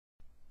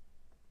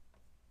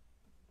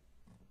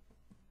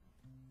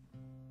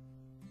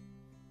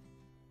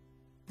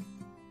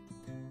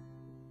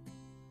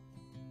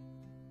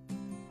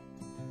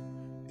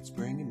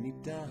bringing me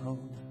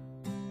down.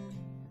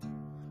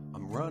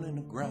 I'm running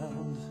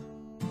aground,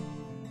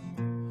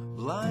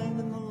 blind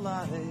in the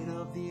light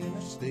of the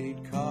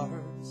interstate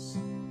cars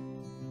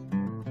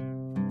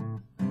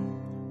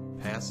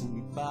passing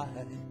me by,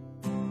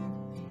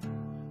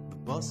 the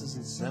buses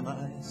and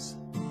semis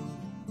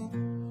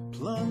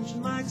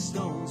plunging like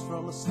stones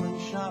from a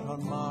slingshot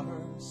on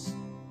Mars.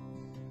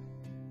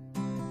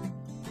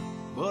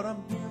 But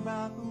I'm here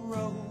by the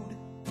road,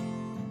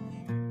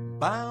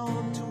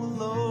 bound to a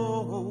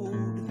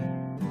load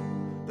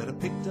that I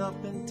picked up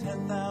in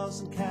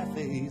 10,000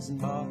 cafes and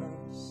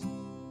bars,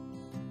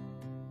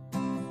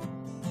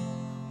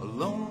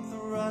 alone with the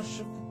rush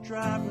of the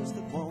drivers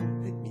that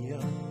won't pick me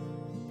up.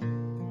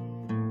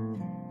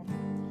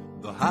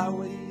 The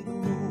highway, the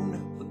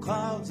moon, the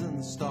clouds and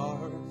the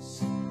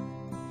stars,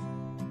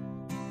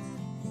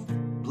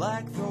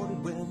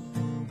 black-throated wind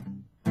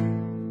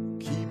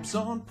keeps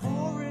on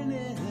pouring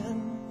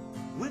in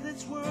with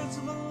its words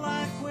of a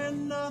life where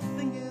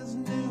nothing is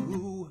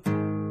new.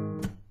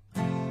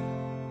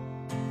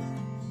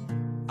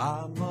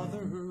 Ah,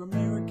 Mother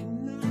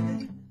American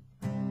night,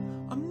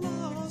 I'm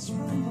lost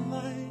from the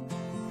light.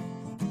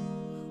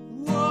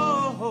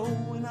 Whoa,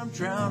 and I'm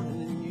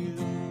drowning in you.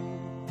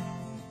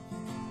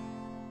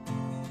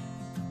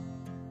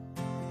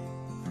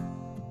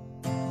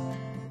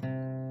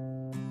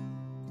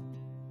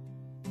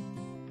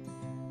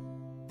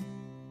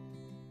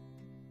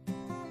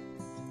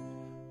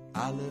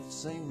 I left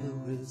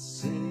St. Louis,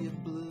 city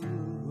of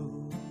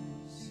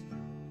blues,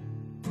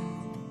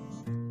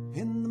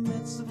 in the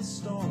midst of a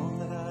storm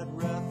that I'd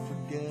rather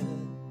forget.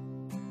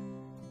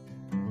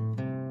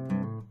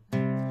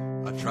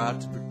 I tried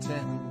to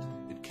pretend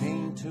it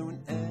came to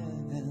an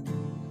end,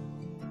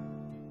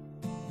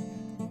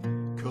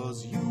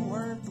 'cause you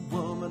weren't the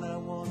woman I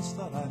once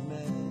thought I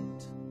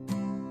met.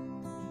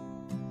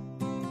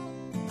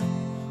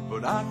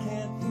 But I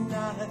can't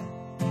deny,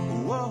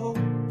 whoa,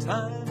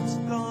 time's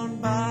gone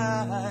by.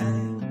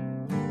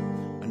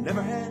 I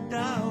never had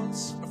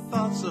doubts or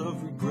thoughts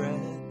of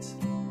regret,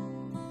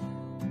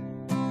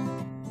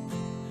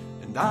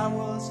 and I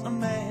was a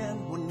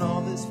man when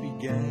all this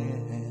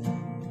began,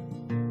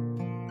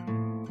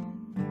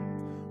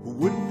 who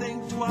wouldn't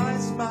think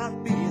twice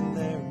about being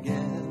there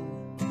again.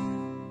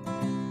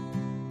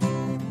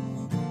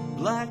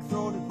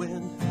 Black-throated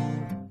wind,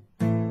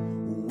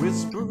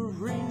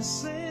 whispering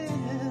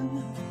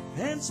sin,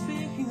 and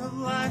speaking of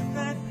life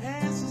that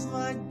passes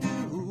like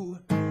dew,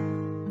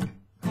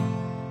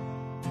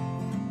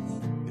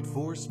 it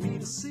forced me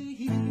to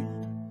see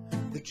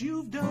that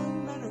you've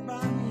done better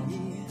by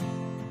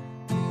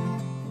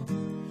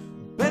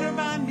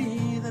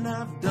me than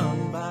I've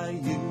done by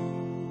you.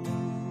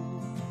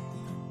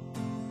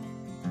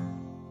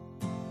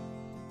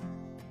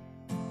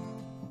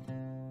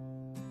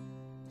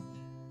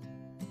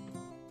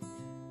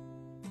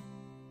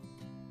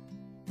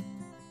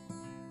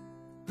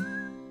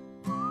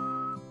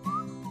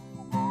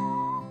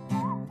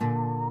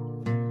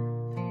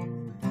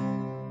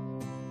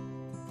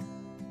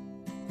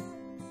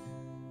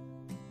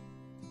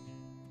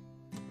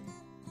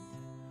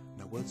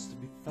 What's to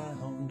be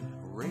found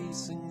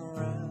racing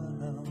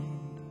around?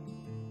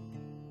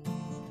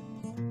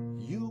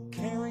 You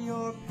carry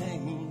your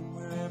pain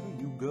wherever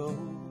you go,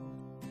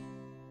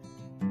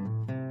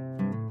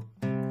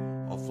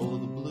 all full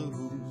of the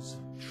blues,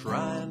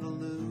 trying to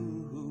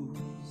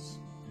lose.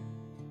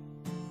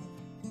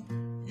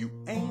 You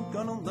ain't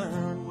gonna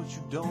learn what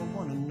you don't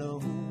want to know,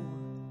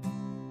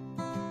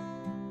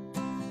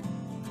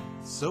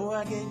 so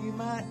I gave you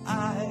my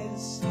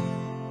eyes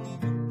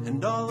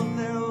and all of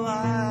their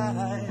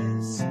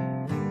lies.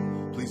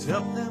 Please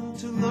help them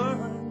to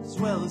learn as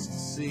well as to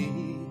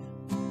see.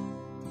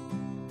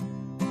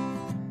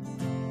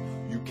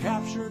 You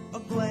captured a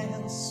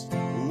glance,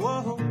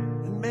 whoa,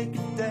 and make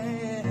it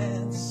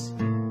dance.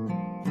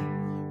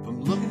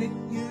 From looking at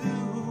you,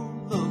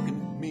 looking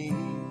at me.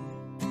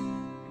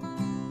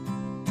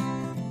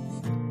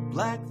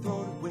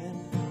 Black-throated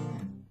wind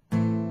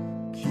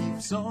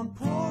keeps on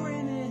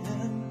pouring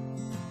in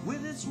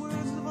with its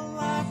words of a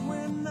life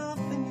where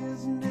nothing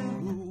is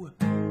new.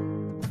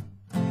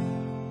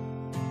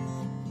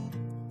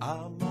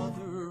 Ah,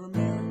 Mother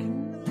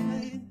American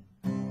night,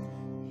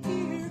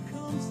 here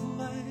comes the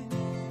light.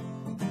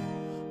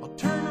 I'll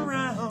turn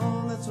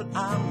around, that's what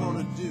I'm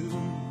gonna do.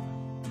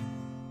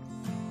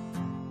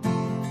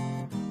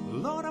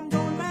 Lord, I'm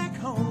going back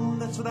home,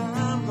 that's what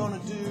I'm gonna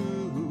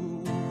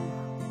do.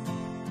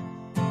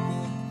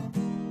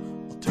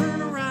 I'll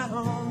turn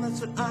around,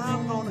 that's what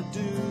I'm gonna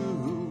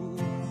do.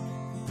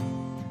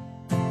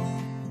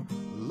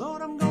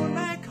 Lord, I'm going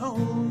back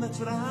home, that's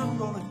what I'm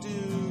gonna do.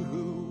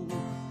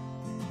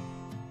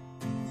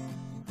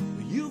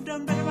 You've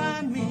done better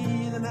by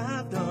me than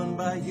I've done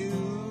by you.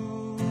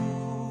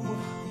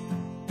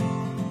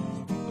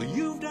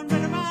 You've done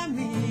better by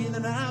me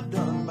than I've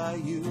done by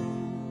you.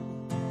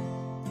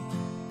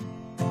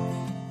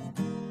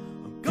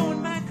 I'm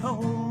going back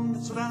home,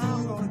 that's what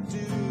I'm gonna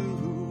do.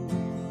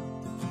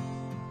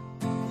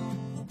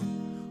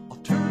 I'll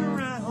turn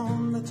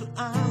around, that's what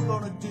I'm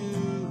gonna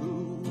do.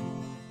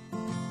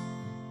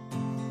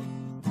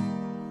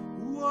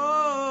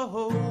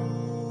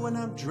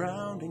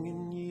 drowning in